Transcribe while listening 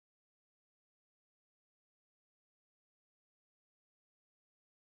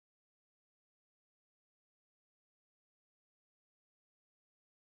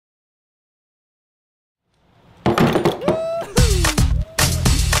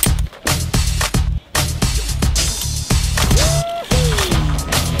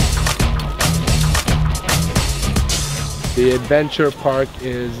The adventure park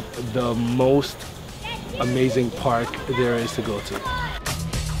is the most amazing park there is to go to.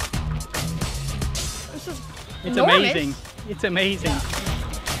 It's amazing. It's amazing.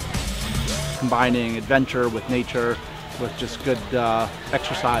 Combining adventure with nature with just good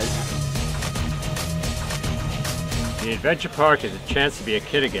exercise. The adventure park is a chance to be a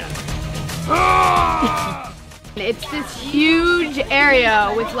kid again. It's this huge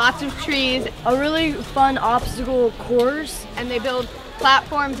area with lots of trees, a really fun obstacle course, and they build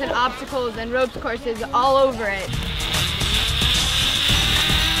platforms and obstacles and ropes courses all over it.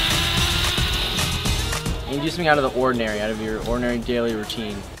 You do something out of the ordinary, out of your ordinary daily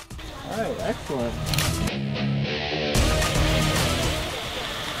routine. All right, excellent.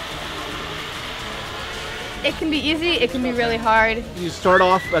 It can be easy, it can be really hard. You start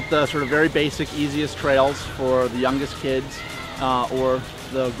off at the sort of very basic, easiest trails for the youngest kids or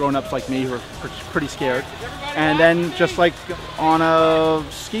the grown-ups like me who are pretty scared. And then just like on a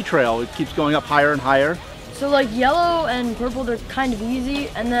ski trail, it keeps going up higher and higher. So like yellow and purple, they're kind of easy,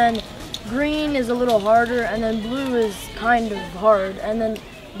 and then green is a little harder, and then blue is kind of hard, and then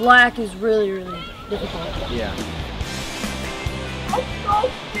black is really, really difficult. Yeah.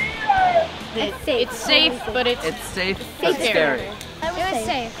 It's safe, but it's safe, but scary. It was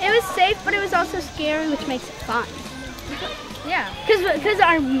safe. It was safe, but it was also scary, which makes it fun. Yeah. Because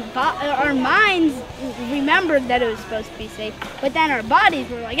our minds remembered that it was supposed to be safe, but then our bodies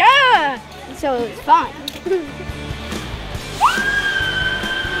were like, ah! So it was fun.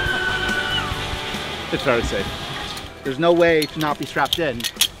 It's very safe. There's no way to not be strapped in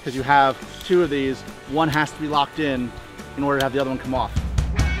because you have two of these. One has to be locked in order to have the other one come off.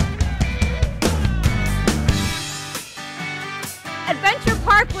 Adventure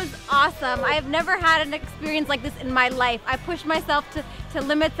Park was awesome. I have never had an experience like this in my life. I pushed myself to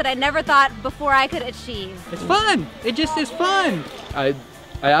limits that I never thought before I could achieve. It's fun. It just is fun. I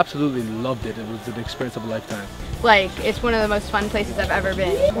absolutely loved it. It was an experience of a lifetime. Like, it's one of the most fun places I've ever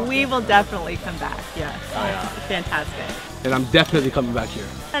been. We will definitely come back, yes. Oh, yeah. It's fantastic. And I'm definitely coming back here.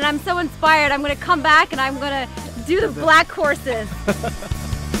 And I'm so inspired. I'm going to come back and I'm going to do the black courses.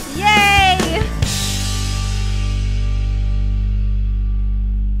 Yay!